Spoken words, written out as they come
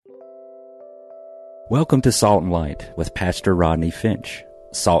Welcome to Salt and Light with Pastor Rodney Finch.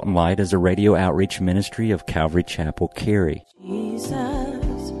 Salt and Light is a radio outreach ministry of Calvary Chapel, Cary. Jesus,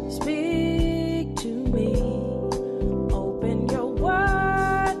 speak to me. Open your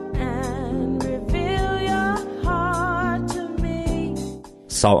word and reveal your heart to me.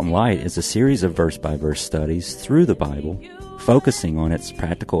 Salt and Light is a series of verse-by-verse studies through the Bible, focusing on its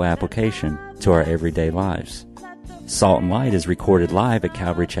practical application to our everyday lives. Salt and Light is recorded live at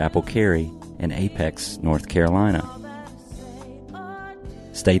Calvary Chapel, Cary in Apex, North Carolina.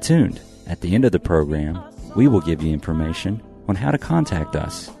 Stay tuned. At the end of the program, we will give you information on how to contact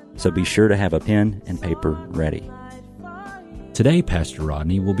us, so be sure to have a pen and paper ready. Today, Pastor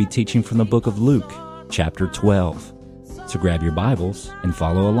Rodney will be teaching from the book of Luke, chapter 12. So grab your Bibles and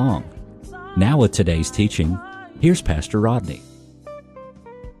follow along. Now with today's teaching, here's Pastor Rodney.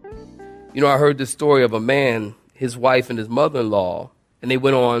 You know, I heard this story of a man, his wife, and his mother-in-law, and they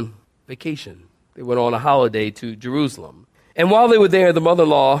went on vacation. They went on a holiday to Jerusalem. And while they were there, the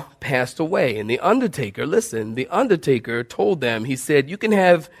mother-in-law passed away. And the undertaker told them, he said, you can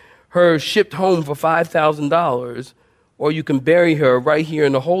have her shipped home for $5,000, or you can bury her right here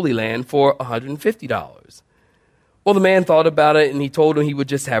in the Holy Land for $150. Well, the man thought about it, and he told him he would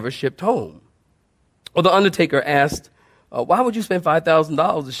just have her shipped home. Well, the undertaker asked, why would you spend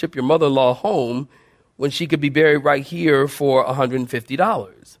 $5,000 to ship your mother-in-law home when she could be buried right here for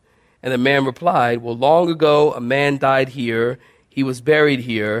 $150? And the man replied, well, long ago, a man died here, he was buried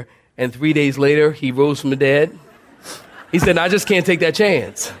here, and 3 days later, he rose from the dead. He said, I just can't take that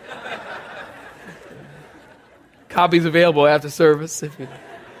chance. Copies available after service.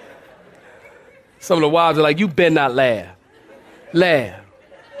 Some of the wives are like, you better not laugh. Laugh.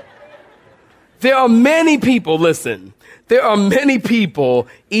 There are many people, listen, there are many people,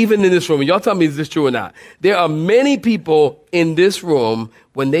 even in this room, and y'all tell me is this true or not? There are many people in this room,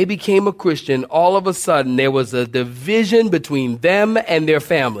 when they became a Christian, all of a sudden there was a division between them and their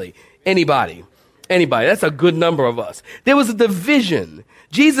family. Anybody? That's a good number of us. There was a division.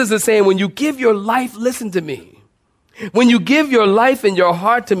 Jesus is saying, when you give your life, listen to me. When you give your life and your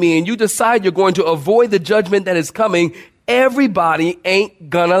heart to me and you decide you're going to avoid the judgment that is coming, everybody ain't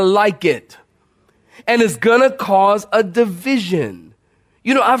gonna like it. And it's going to cause a division.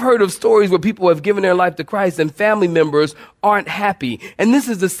 You know, I've heard of stories where people have given their life to Christ and family members aren't happy. And this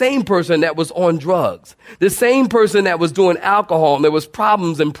is the same person that was on drugs, the same person that was doing alcohol, and there was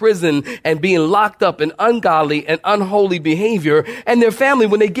problems in prison and being locked up in ungodly and unholy behavior. And their family,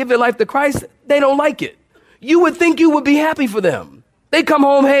 when they give their life to Christ, they don't like it. You would think you would be happy for them. They come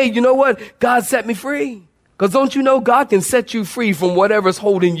home, hey, you know what? God set me free. Because don't you know God can set you free from whatever's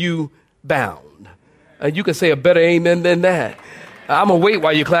holding you bound. You can say a better amen than that. I'm going to wait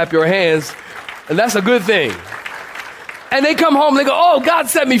while you clap your hands, and that's a good thing. And they come home and they go, oh, God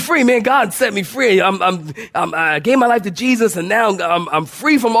set me free, man. God set me free. I gave my life to Jesus, and now I'm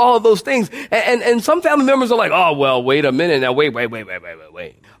free from all of those things. And some family members are like, oh, well, wait a minute. Now,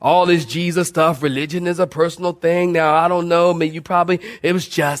 wait. All this Jesus stuff, religion is a personal thing. Now, I don't know. Maybe it was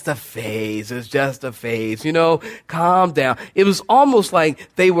just a phase. You know, calm down. It was almost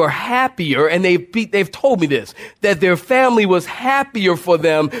like they were happier, and they've told me this, that their family was happier for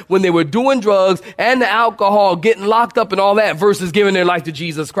them when they were doing drugs and the alcohol, getting locked up and all that, versus giving their life to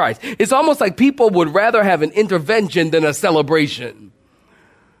Jesus Christ. It's almost like people would rather have an intervention than a celebration.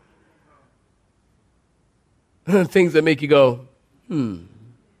 Things that make you go,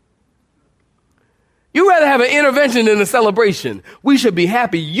 You'd rather have an intervention than a celebration. We should be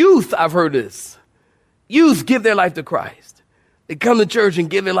happy. Youth, I've heard this. Youth give their life to Christ. They come to church and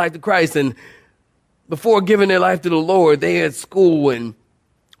give their life to Christ, and before giving their life to the Lord, they're at school and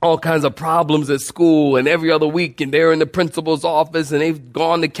all kinds of problems at school, and every other week, and they're in the principal's office, and they've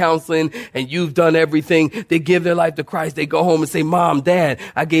gone to counseling, and you've done everything. They give their life to Christ. They go home and say, Mom, Dad,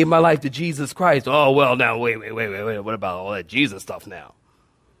 I gave my life to Jesus Christ. Oh, well, now, wait. What about all that Jesus stuff now?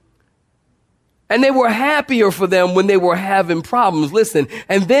 And they were happier for them when they were having problems. Listen,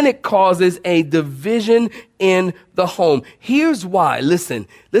 and then it causes a division in the home. Here's why. Listen,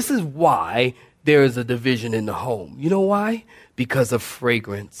 this is why there is a division in the home. You know why? Because of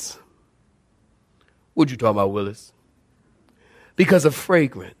fragrance. What'd you talk about, Willis? Because of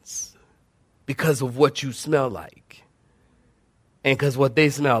fragrance. Because of what you smell like. And because what they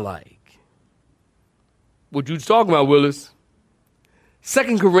smell like. What you talking about, Willis?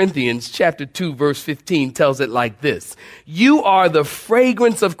 2 Corinthians chapter 2, verse 15 tells it like this. You are the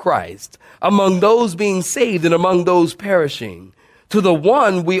fragrance of Christ among those being saved and among those perishing. To the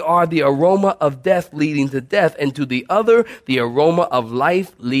one, we are the aroma of death leading to death, and to the other, the aroma of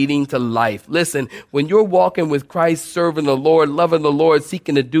life leading to life. Listen, when you're walking with Christ, serving the Lord, loving the Lord,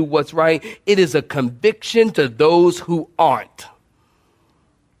 seeking to do what's right, it is a conviction to those who aren't.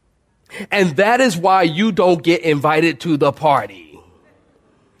 And that is why you don't get invited to the party.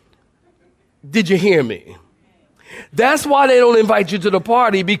 Did you hear me? That's why they don't invite you to the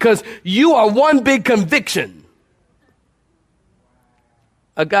party, because you are one big conviction.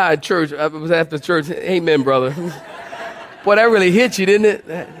 A guy at church, I was after church, amen, brother. Boy, that really hit you, didn't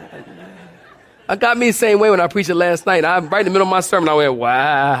it? I got me the same way when I preached it last night. I'm right in the middle of my sermon. I went,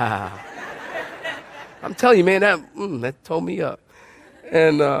 wow. I'm telling you, man, that tore me up.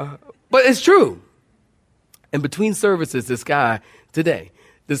 And, but it's true. And between services, this guy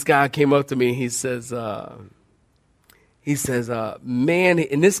came up to me. He says, man,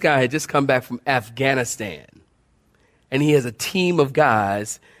 and this guy had just come back from Afghanistan. And he has a team of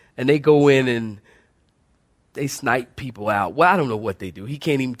guys, and they go in and they snipe people out. Well, I don't know what they do. He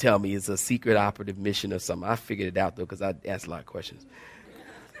can't even tell me. It's a secret operative mission or something. I figured it out, though, because I asked a lot of questions.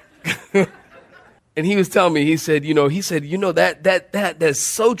 And he was telling me, he said, that's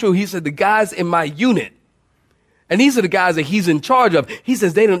so true. He said, the guys in my unit, and these are the guys that he's in charge of. He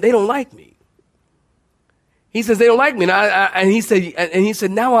says, they don't like me. He says, they don't like me. And he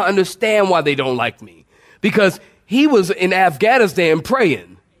said, now I understand why they don't like me. Because he was in Afghanistan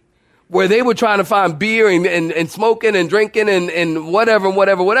praying, where they were trying to find beer and smoking and drinking and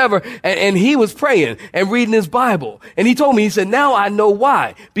whatever. And he was praying and reading his Bible. And he told me, he said, now I know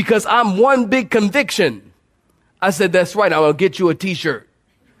why. Because I'm one big conviction. I said, that's right. I'm going to get you a T-shirt.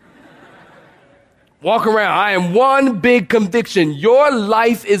 Walk around. I am one big conviction. Your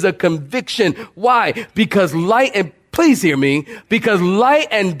life is a conviction. Why? Because light and, please hear me, because light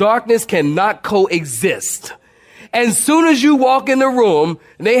and darkness cannot coexist. And soon as you walk in the room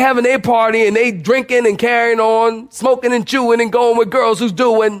and they having their party and they drinking and carrying on, smoking and chewing and going with girls who's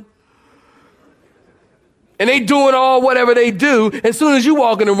doing, and they doing all whatever they do, as soon as you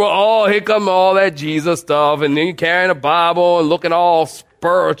walk in the room, oh, here come all that Jesus stuff, and then you carrying a Bible and looking all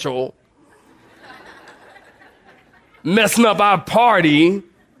spiritual, messing up our party.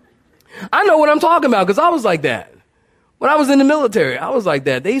 I know what I'm talking about, because I was like that. When I was in the military, I was like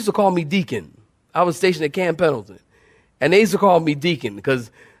that. They used to call me Deacon. I was stationed at Camp Pendleton, and they used to call me Deacon because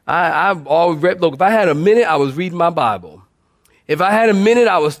I always read. Look, if I had a minute, I was reading my Bible. If I had a minute,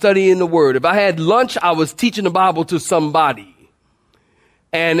 I was studying the Word. If I had lunch, I was teaching the Bible to somebody.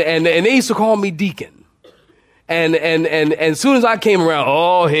 And they used to call me Deacon. And as soon as I came around,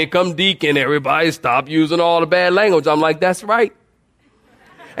 oh, here come Deacon. Everybody stop using all the bad language. I'm like, that's right.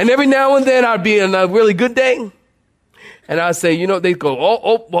 And every now and then I'd be in a really good day. And I say, they go,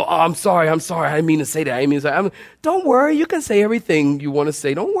 well, I'm sorry. I didn't mean to say that. Don't worry. You can say everything you want to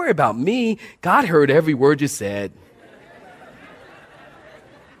say. Don't worry about me. God heard every word you said.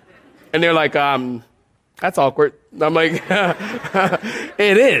 And they're like, that's awkward. I'm like,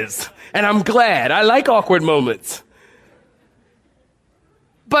 it is. And I'm glad. I like awkward moments.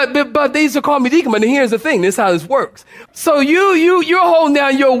 But they used to call me Deacon. But here's the thing. This is how this works. So you're holding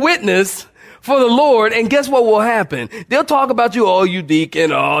down your witness for the Lord, and guess what will happen? They'll talk about you, oh, you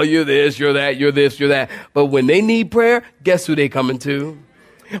deacon, oh, you're this, you're that, you're this, you're that. But when they need prayer, guess who they coming to?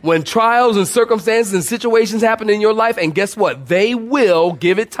 When trials and circumstances and situations happen in your life, and guess what? They will,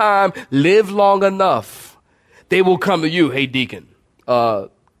 give it time, live long enough. They will come to you, hey, deacon, can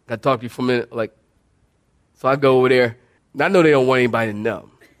I talk to you for a minute? Like, so I go over there, and I know they don't want anybody to know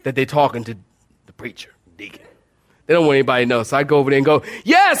that they're talking to the preacher, deacon. They don't want anybody to know. So I go over there and go,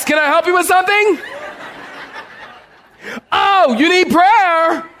 yes, can I help you with something? Oh, you need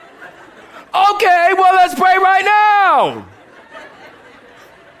prayer? Okay, well, let's pray right now.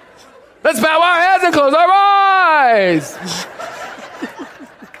 Let's bow our heads and close our eyes.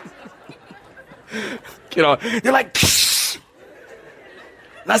 They're like, psh,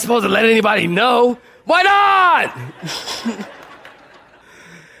 not supposed to let anybody know. Why not?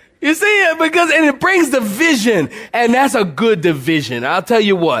 You see it? And it brings division, and that's a good division. I'll tell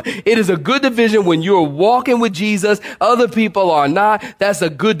you what, it is a good division when you're walking with Jesus, other people are not. That's a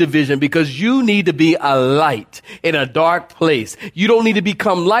good division because you need to be a light in a dark place. You don't need to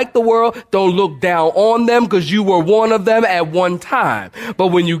become like the world. Don't look down on them because you were one of them at one time. But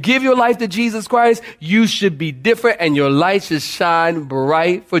when you give your life to Jesus Christ, you should be different and your light should shine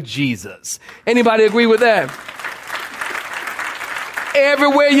bright for Jesus. Anybody agree with that?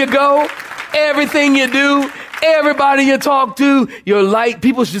 Everywhere you go, everything you do, everybody you talk to, your light,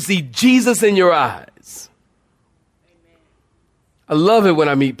 people should see Jesus in your eyes. Amen. I love it when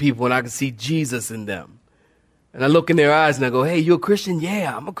I meet people and I can see Jesus in them. And I look in their eyes and I go, hey, you a Christian?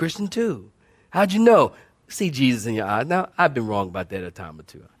 Yeah, I'm a Christian too. How'd you know? See Jesus in your eyes. Now, I've been wrong about that a time or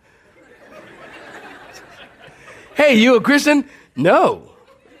two. Hey, you a Christian? No.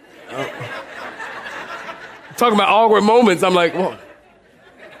 Talking about awkward moments, I'm like, well,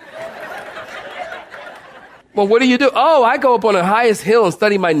 what do you do? Oh, I go up on the highest hill and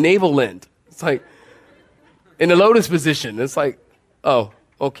study my navel lint. It's like, in the lotus position. It's like, oh,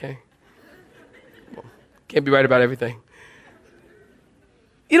 okay. Well, can't be right about everything.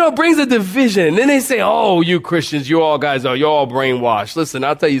 You know, it brings a division. And then they say, oh, you Christians, you all guys are, you're all brainwashed. Listen,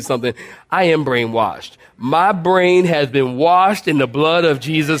 I'll tell you something. I am brainwashed. My brain has been washed in the blood of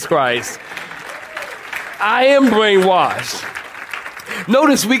Jesus Christ. I am brainwashed.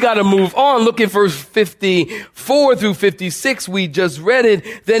 Notice we got to move on. Look at verse 54 through 56. We just read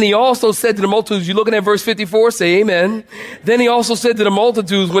it. Then he also said to the multitudes, you looking at verse 54? Say amen. Then he also said to the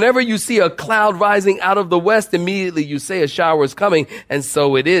multitudes, whenever you see a cloud rising out of the west, immediately you say a shower is coming. And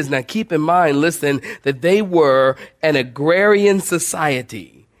so it is. Now keep in mind, listen, that they were an agrarian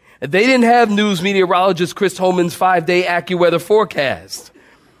society. They didn't have news meteorologist Chris Holman's 5-day AccuWeather forecast.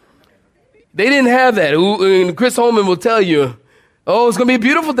 They didn't have that. And Chris Holman will tell you, oh, it's going to be a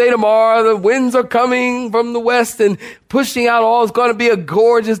beautiful day tomorrow. The winds are coming from the west and pushing out all. It's going to be a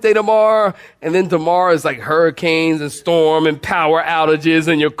gorgeous day tomorrow. And then tomorrow is like hurricanes and storm and power outages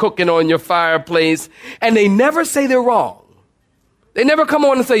and you're cooking on your fireplace. And they never say they're wrong. They never come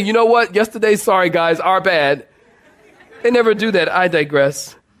on and say, you know what? Yesterday, sorry guys, our bad. They never do that. I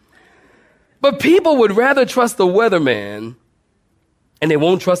digress. But people would rather trust the weatherman and they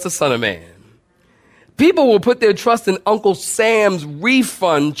won't trust the Son of Man. People will put their trust in Uncle Sam's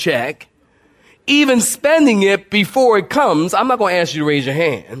refund check, even spending it before it comes. I'm not going to ask you to raise your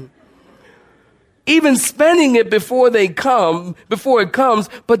hand. Even spending it before it comes,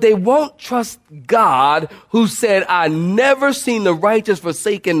 but they won't trust God who said, I never seen the righteous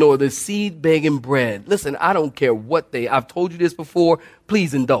forsaken nor the seed begging bread. Listen, I don't care what I've told you this before.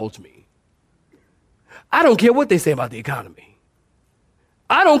 Please indulge me. I don't care what they say about the economy.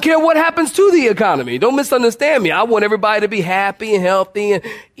 I don't care what happens to the economy. Don't misunderstand me. I want everybody to be happy and healthy and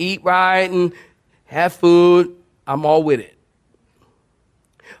eat right and have food. I'm all with it.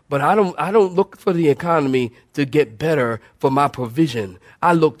 But I don't look for the economy to get better for my provision.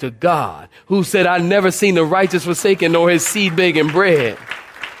 I look to God who said, I never seen the righteous forsaken nor his seed begging bread.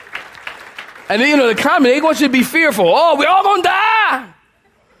 And then, the economy, they want you to be fearful. Oh, we all gonna die.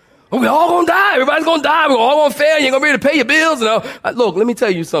 We all gonna die. Everybody's gonna die. We're all gonna fail. You ain't gonna be able to pay your bills. Look, let me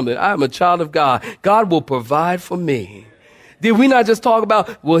tell you something. I am a child of God. God will provide for me. Did we not just talk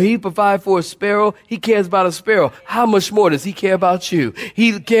about, will he provide for a sparrow? He cares about a sparrow. How much more does he care about you?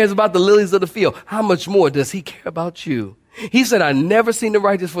 He cares about the lilies of the field. How much more does he care about you? He said, I never seen the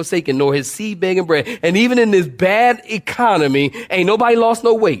righteous forsaken, nor his seed begging bread. And even in this bad economy, ain't nobody lost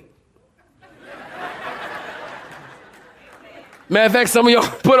no weight. Matter of fact, some of y'all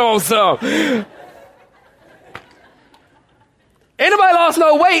put on some. Ain't nobody lost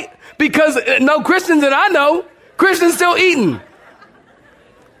no weight because no Christians that I know, Christians still eating.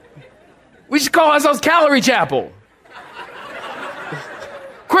 We should call ourselves Calorie Chapel.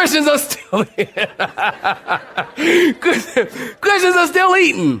 Christians are still Christians are still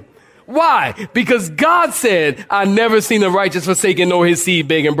eating. Why? Because God said, I never seen the righteous forsaken nor his seed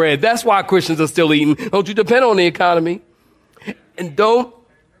begging bread. That's why Christians are still eating. Don't you depend on the economy. And don't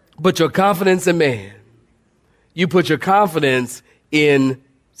put your confidence in man. You put your confidence in,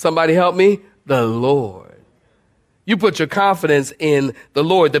 somebody help me, the Lord. You put your confidence in the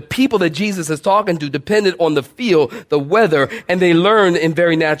Lord. The people that Jesus is talking to depended on the field, the weather, and they learned in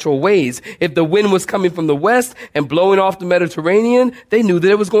very natural ways. If the wind was coming from the west and blowing off the Mediterranean, they knew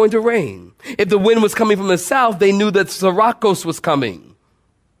that it was going to rain. If the wind was coming from the south, they knew that Syracuse was coming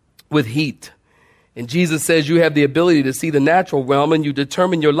with heat. And Jesus says you have the ability to see the natural realm and you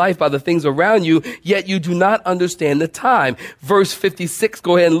determine your life by the things around you, yet you do not understand the time. Verse 56,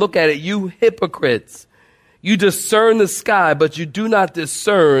 go ahead and look at it. You hypocrites. You discern the sky, but you do not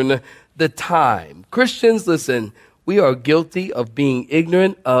discern the time. Christians, listen, we are guilty of being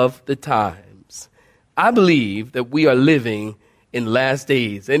ignorant of the times. I believe that we are living in last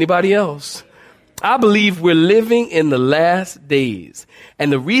days. Anybody else? I believe we're living in the last days.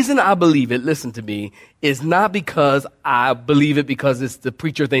 And the reason I believe it, listen to me, is not because I believe it because it's the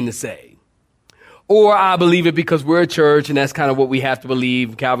preacher thing to say. Or I believe it because we're a church and that's kind of what we have to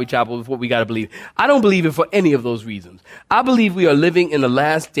believe. Calvary Chapel is what we got to believe. I don't believe it for any of those reasons. I believe we are living in the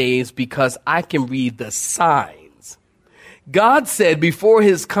last days because I can read the signs. God said before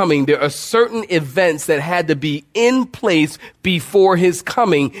his coming, there are certain events that had to be in place before his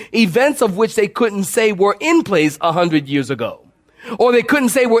coming, events of which they couldn't say were in place 100 years ago, or they couldn't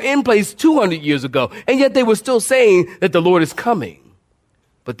say were in place 200 years ago, and yet they were still saying that the Lord is coming.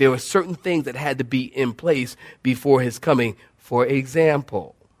 But there were certain things that had to be in place before his coming. For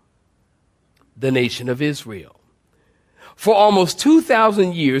example, the nation of Israel. For almost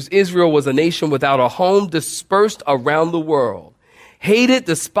 2,000 years, Israel was a nation without a home, dispersed around the world, hated,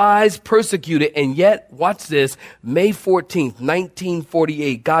 despised, persecuted, and yet, watch this, May 14th,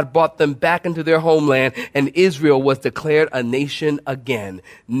 1948, God brought them back into their homeland, and Israel was declared a nation again.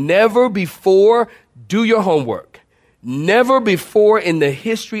 Never before, do your homework. Never before in the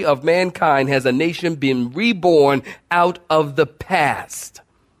history of mankind has a nation been reborn out of the past.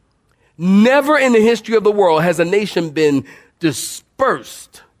 Never in the history of the world has a nation been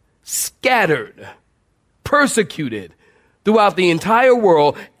dispersed, scattered, persecuted throughout the entire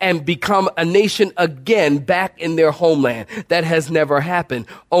world and become a nation again back in their homeland. That has never happened,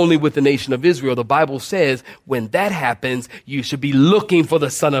 only with the nation of Israel. The Bible says when that happens, you should be looking for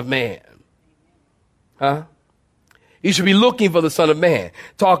the Son of Man. Huh? You should be looking for the Son of Man.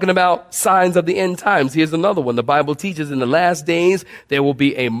 Talking about signs of the end times. Here's another one. The Bible teaches in the last days, there will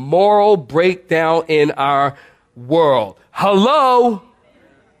be a moral breakdown in our world. Hello?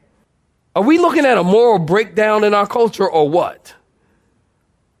 Are we looking at a moral breakdown in our culture or what?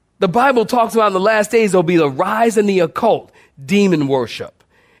 The Bible talks about in the last days, there'll be the rise in the occult, demon worship,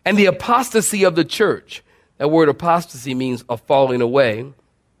 and the apostasy of the church. That word apostasy means a falling away.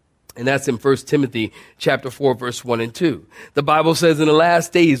 And that's in 1 Timothy chapter 4, verse 1 and 2. The Bible says in the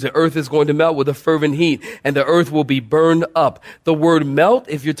last days, the earth is going to melt with a fervent heat, and the earth will be burned up. The word melt,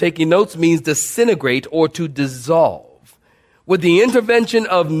 if you're taking notes, means disintegrate or to dissolve. With the intervention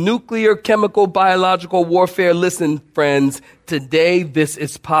of nuclear, chemical, biological warfare, listen, friends, today this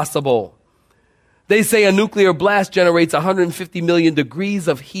is possible. They say a nuclear blast generates 150 million degrees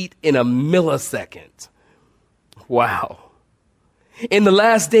of heat in a millisecond. Wow. In the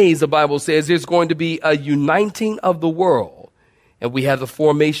last days, the Bible says there's going to be a uniting of the world. And we have the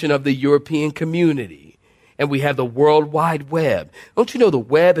formation of the European community. And we have the World Wide Web. Don't you know the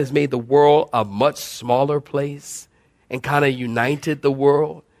web has made the world a much smaller place and kind of united the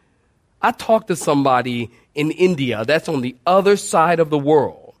world? I talked to somebody in India that's on the other side of the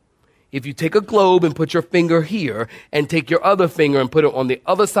world. If you take a globe and put your finger here and take your other finger and put it on the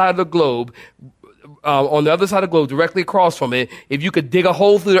other side of the globe, directly across from it, if you could dig a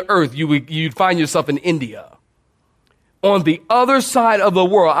hole through the earth, you'd find yourself in India. On the other side of the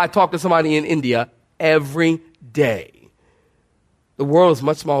world, I talk to somebody in India every day. The world is a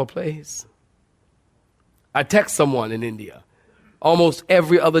much smaller place. I text someone in India almost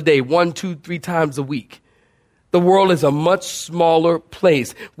every other day, 1, 2, 3 times a week. The world is a much smaller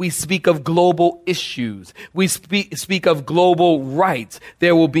place. We speak of global issues. We speak of global rights.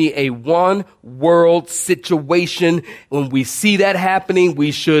 There will be a one world situation. When we see that happening,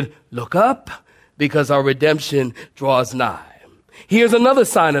 we should look up because our redemption draws nigh. Here's another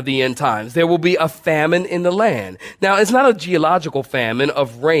sign of the end times. There will be a famine in the land. Now, it's not a geological famine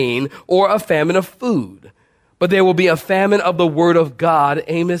of rain or a famine of food, but there will be a famine of the word of God.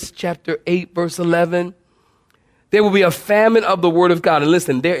 Amos chapter 8, verse 11. There will be a famine of the word of God. And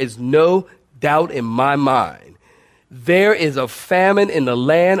listen, there is no doubt in my mind. There is a famine in the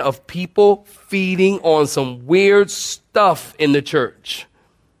land of people feeding on some weird stuff in the church.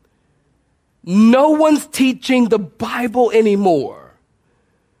 No one's teaching the Bible anymore.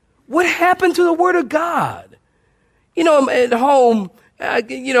 What happened to the word of God? You know, I'm at home, I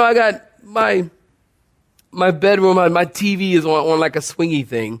got my bedroom, my TV is on like a swingy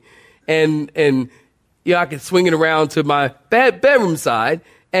thing. And I can swing it around to my bedroom side.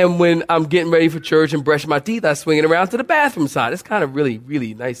 And when I'm getting ready for church and brushing my teeth, I swing it around to the bathroom side. It's kind of really,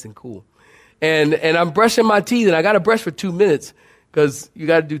 really nice and cool. And I'm brushing my teeth, and I got to brush for 2 minutes because you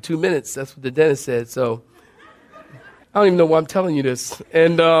got to do 2 minutes. That's what the dentist said. So I don't even know why I'm telling you this.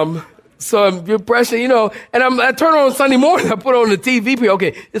 And so you're brushing, and I turn on Sunday morning. I put on the TV.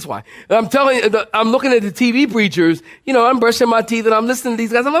 Okay, this is why. I'm telling you, I'm looking at the TV preachers. I'm brushing my teeth, and I'm listening to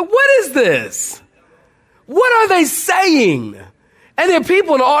these guys. I'm like, what is this? What are they saying? And there are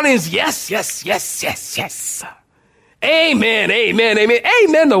people in the audience, yes, yes, yes, yes, yes. Amen, amen, amen.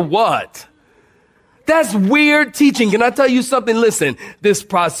 Amen to what? That's weird teaching. Can I tell you something? Listen, this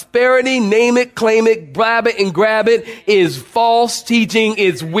prosperity, name it, claim it, blab it, and grab it is false teaching.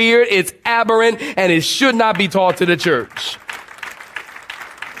 It's weird, it's aberrant, and it should not be taught to the church.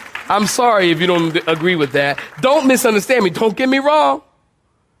 I'm sorry if you don't agree with that. Don't misunderstand me. Don't get me wrong.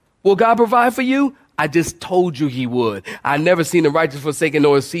 Will God provide for you? I just told you he would. I never seen the righteous forsaken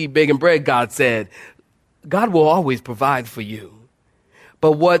nor his seed begging bread, God said. God will always provide for you.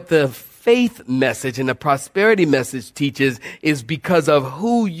 But what the faith message and the prosperity message teaches is because of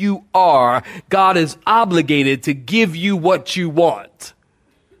who you are, God is obligated to give you what you want.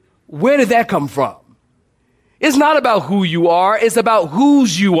 Where did that come from? It's not about who you are. It's about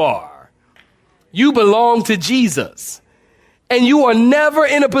whose you are. You belong to Jesus. And you are never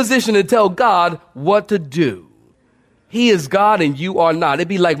in a position to tell God what to do. He is God and you are not. It'd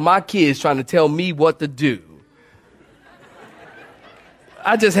be like my kids trying to tell me what to do.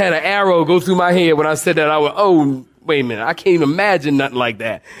 I just had an arrow go through my head when I said that. I went, oh, wait a minute. I can't even imagine nothing like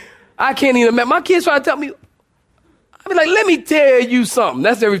that. I can't even imagine. My kids try to tell me, I be like, let me tell you something.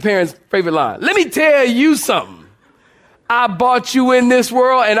 That's every parent's favorite line. Let me tell you something. I brought you in this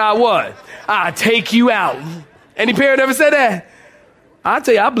world and I what? I take you out. Any parent ever said that? I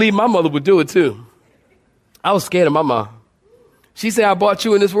tell you, I believe my mother would do it too. I was scared of my mom. She said, I brought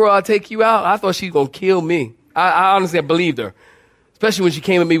you in this world, I'll take you out. I thought she was going to kill me. I honestly believed her. Especially when she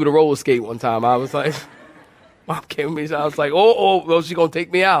came at me with a roller skate one time. I was like, Mom came at me, so I was like, oh, she's going to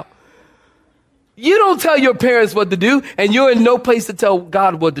take me out. You don't tell your parents what to do, and you're in no place to tell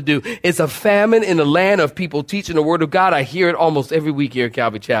God what to do. It's a famine in the land of people teaching the word of God. I hear it almost every week here at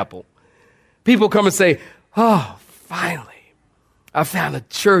Calvary Chapel. People come and say, oh, finally, I found a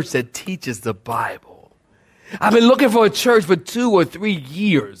church that teaches the Bible. I've been looking for a church for 2 or 3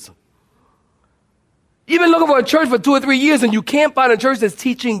 years. You've been looking for a church for 2 or 3 years and you can't find a church that's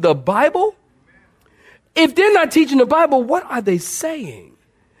teaching the Bible? If they're not teaching the Bible, what are they saying?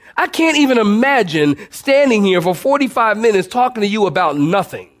 I can't even imagine standing here for 45 minutes talking to you about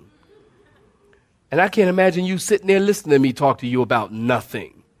nothing. And I can't imagine you sitting there listening to me talk to you about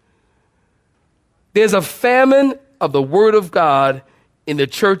nothing. There's a famine of the Word of God in the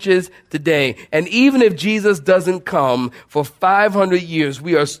churches today. And even if Jesus doesn't come for 500 years,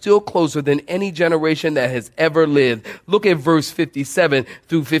 we are still closer than any generation that has ever lived. Look at verse 57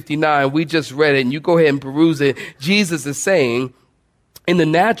 through 59. We just read it and you go ahead and peruse it. Jesus is saying, in the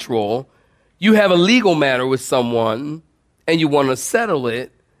natural, you have a legal matter with someone and you want to settle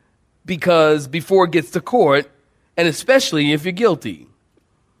it because before it gets to court, and especially if you're guilty.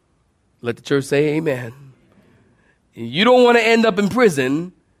 Let the church say amen. You don't want to end up in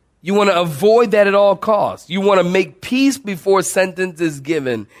prison. You want to avoid that at all costs. You want to make peace before sentence is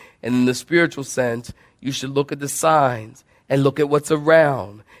given. And in the spiritual sense, you should look at the signs and look at what's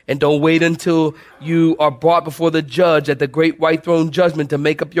around. And don't wait until you are brought before the judge at the great white throne judgment to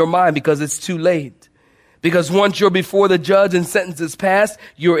make up your mind because it's too late. Because once you're before the judge and sentence is passed,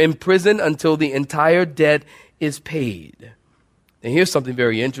 you're in prison until the entire debt is paid. And here's something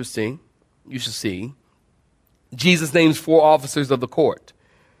very interesting you should see. Jesus names 4 officers of the court.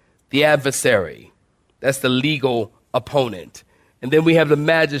 The adversary, that's the legal opponent. And then we have the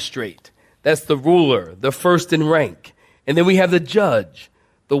magistrate, that's the ruler, the first in rank. And then we have the judge,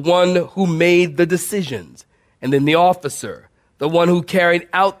 the one who made the decisions. And then the officer, the one who carried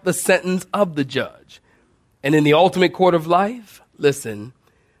out the sentence of the judge. And in the ultimate court of life, listen,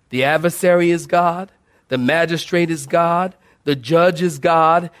 the adversary is God, the magistrate is God, the judge is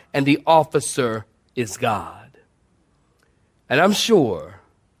God, and the officer is God. And I'm sure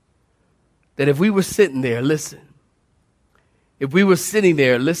that if we were sitting there, if we were sitting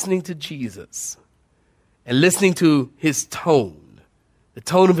there listening to Jesus and listening to his tone, the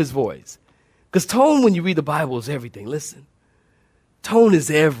tone of his voice, because tone when you read the Bible is everything. Listen, tone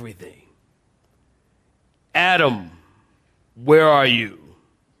is everything. Adam, where are you?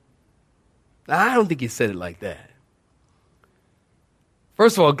 Now, I don't think he said it like that.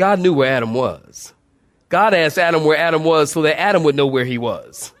 First of all, God knew where Adam was. God asked Adam where Adam was so that Adam would know where he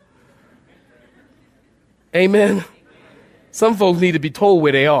was. Amen. Some folks need to be told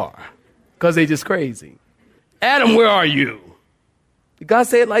where they are because they're just crazy. Adam, where are you? Did God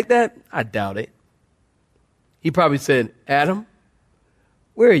say it like that? I doubt it. He probably said, Adam,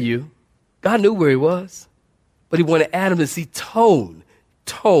 where are you? God knew where he was, but he wanted Adam to see tone.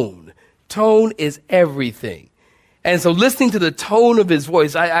 Tone is everything. And so listening to the tone of his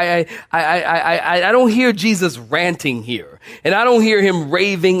voice, I don't hear Jesus ranting here. And I don't hear him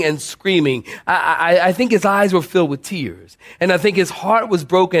raving and screaming. I think his eyes were filled with tears. And I think his heart was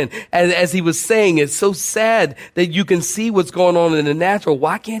broken as he was saying, it's so sad that you can see what's going on in the natural.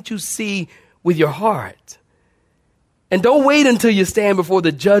 Why can't you see with your heart? And don't wait until you stand before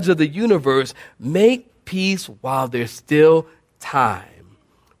the judge of the universe. Make peace while there's still time.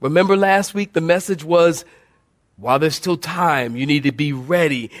 Remember last week, the message was, While there's still time, you need to be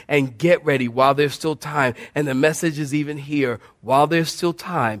ready and get ready while there's still time. And the message is even here. While there's still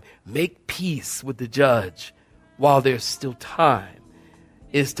time, make peace with the judge. While there's still time.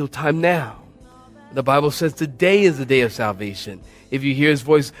 It's still time now. The Bible says today is the day of salvation. If you hear his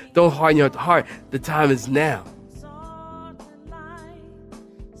voice, don't harden your heart. The time is now.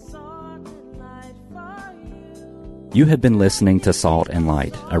 You have been listening to Salt and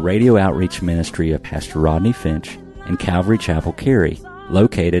Light, a radio outreach ministry of Pastor Rodney Finch in Calvary Chapel, Cary,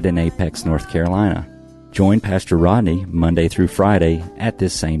 located in Apex, North Carolina. Join Pastor Rodney Monday through Friday at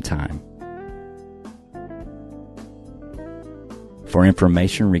this same time. For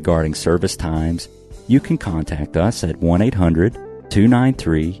information regarding service times, you can contact us at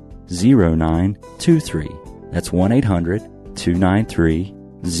 1-800-293-0923. That's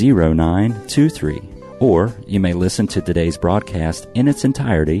 1-800-293-0923. Or you may listen to today's broadcast in its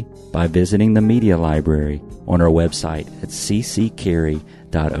entirety by visiting the media library on our website at cccary.org.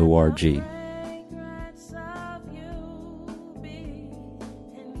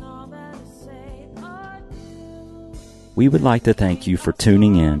 We would like to thank you for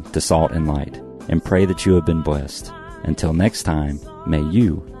tuning in to Salt and Light and pray that you have been blessed. Until next time, may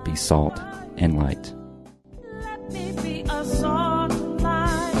you be salt and light.